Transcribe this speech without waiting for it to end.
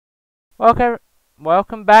Welcome,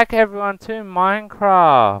 welcome back everyone to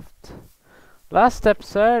Minecraft. Last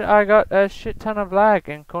episode I got a shit ton of lag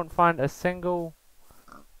and couldn't find a single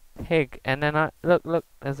pig. And then look,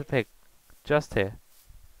 there's a pig. Just here.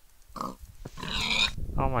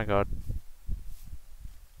 Oh my god.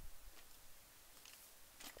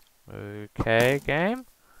 Okay, game.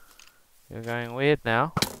 You're going weird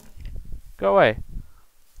now. Go away.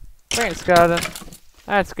 Bring it, skeleton.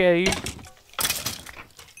 I'd scare you.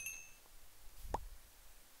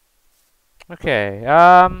 Okay,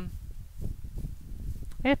 yeah,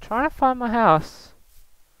 trying to find my house.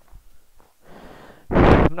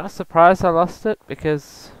 I'm not surprised I lost it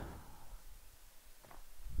because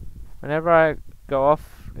whenever I go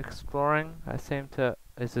off exploring, I seem to...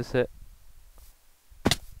 Is this it?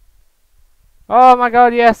 Oh my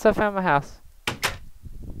god, yes, I found my house.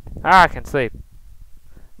 Ah, I can sleep.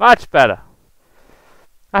 Much better.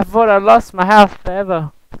 I thought I lost my house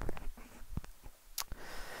forever.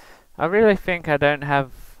 I really think I don't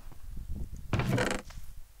have...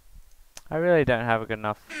 I really don't have a good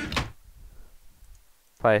enough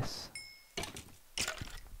place.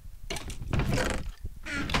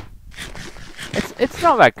 It's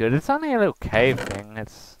not that good. It's only a little cave thing.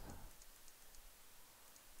 It's...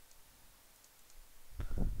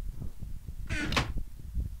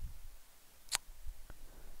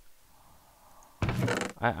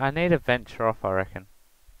 I need to venture off, I reckon.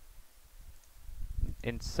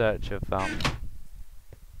 In search of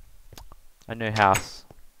a new house.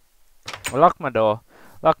 Well, lock my door,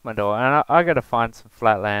 and I gotta find some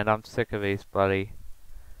flat land. I'm sick of these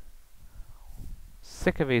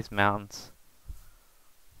sick of these mountains.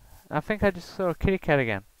 I think I just saw a kitty cat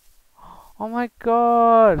again. Oh my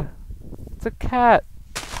god, it's a cat.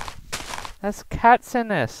 There's cats in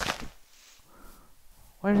this.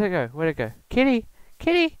 Where did it go? Where'd it go? Kitty,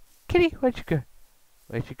 kitty, kitty. Where'd you go?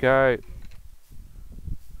 Where'd you go?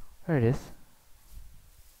 There it is.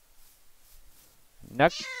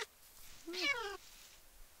 Nope.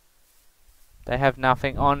 They have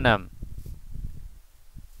nothing on them.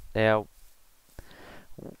 They're...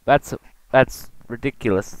 That's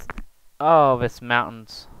ridiculous. Oh, this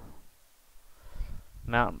mountains.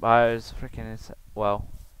 Mountain bios. Freaking is... Well,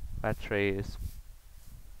 that tree is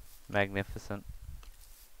magnificent.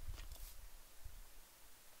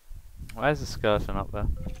 Why is the skeleton up there?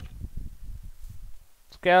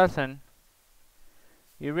 Skeleton,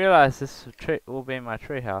 you realize this will be my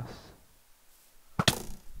treehouse?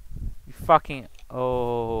 You fucking...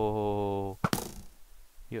 Oh...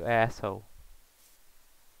 You asshole.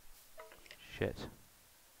 Shit.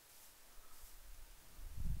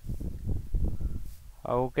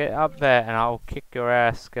 I will get up there and I will kick your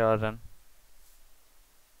ass, skeleton.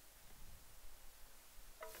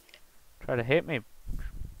 Try to hit me,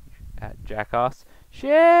 jackass.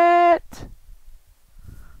 Shit!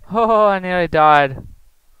 Oh, I nearly died.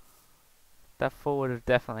 That fall would have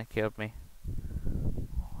definitely killed me.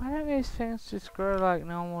 Why don't these things just grow like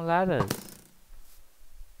normal ladders?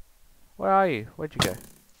 Where are you? Where'd you go?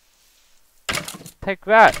 Take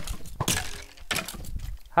that!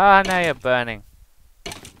 Ah, now you're burning.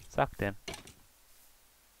 Sucked in.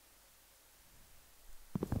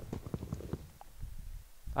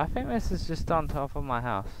 I think this is just on top of my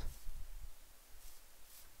house.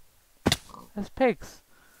 There's pigs.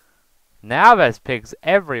 Now there's pigs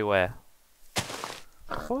everywhere.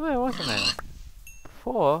 Before there wasn't any.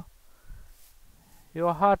 Before, you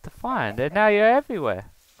were hard to find, and now you're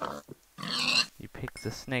everywhere. You pigs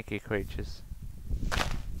are sneaky creatures.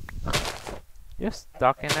 You're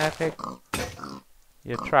stuck in there, pig.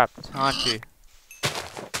 You're trapped, aren't you?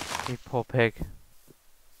 You poor pig.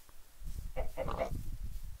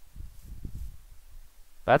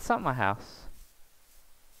 That's not my house.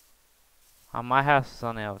 Oh, my house is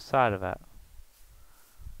on the other side of that.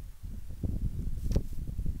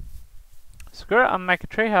 Screw it, I'll make a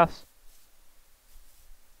treehouse.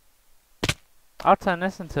 I'll turn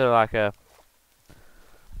this into like a...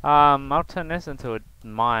 I'll turn this into a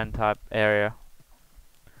mine type area.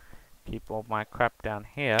 Keep all my crap down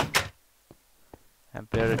here. And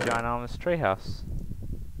build a ginormous treehouse.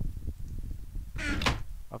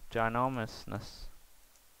 Of ginormousness.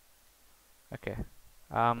 Okay.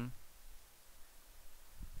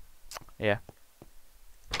 Yeah.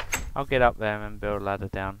 I'll get up there and build a ladder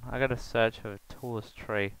down. I gotta search for the tallest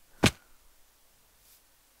tree.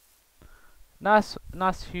 Nice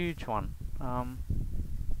huge one. I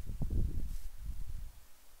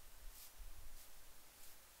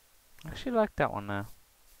actually like that one there.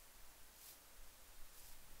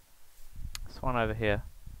 This one over here.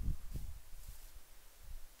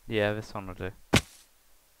 Yeah, this one will do.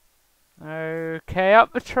 Okay,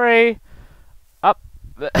 up the tree. Up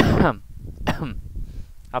the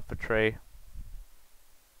up a tree.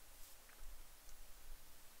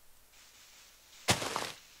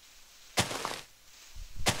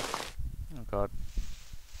 Oh god.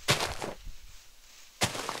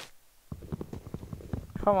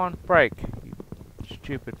 Come on, break. You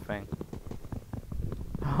stupid thing.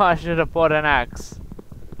 I should have bought an axe.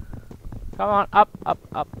 Come on, up, up,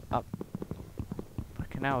 up, up.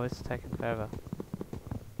 Fucking hell, it's taking forever.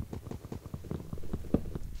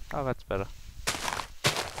 Oh, that's better.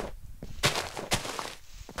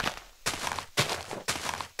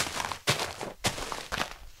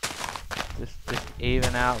 Just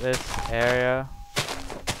even out this area.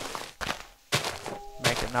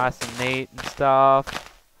 Make it nice and neat and stuff.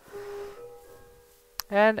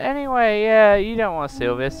 And anyway, yeah, you don't want to see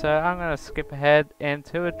all this, so I'm going to skip ahead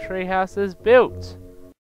into a treehouse is built.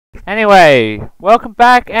 Anyway, welcome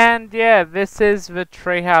back, and yeah, this is the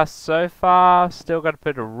treehouse so far. Still got to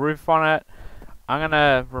put a roof on it. I'm going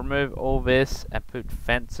to remove all this and put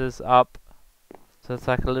fences up. So it's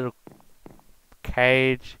like a little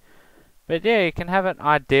cage. But yeah, you can have an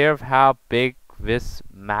idea of how big this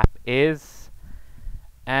map is.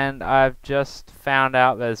 And I've just found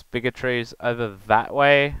out there's bigger trees over that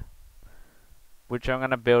way, which I'm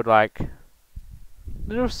going to build like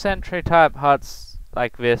little sentry type huts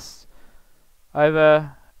like this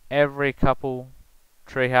over every couple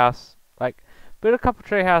treehouse. Like build a couple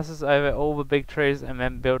tree houses over all the big trees and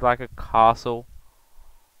then build like a castle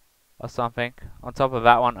or something on top of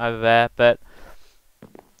that one over there. But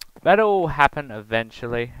that'll all happen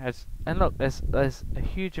eventually. And look, there's a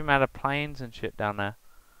huge amount of plains and shit down there.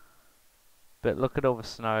 But look at all the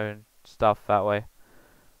snow and stuff that way.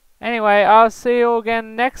 Anyway, I'll see you all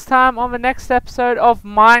again next time on the next episode of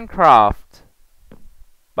Minecraft.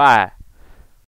 Bye.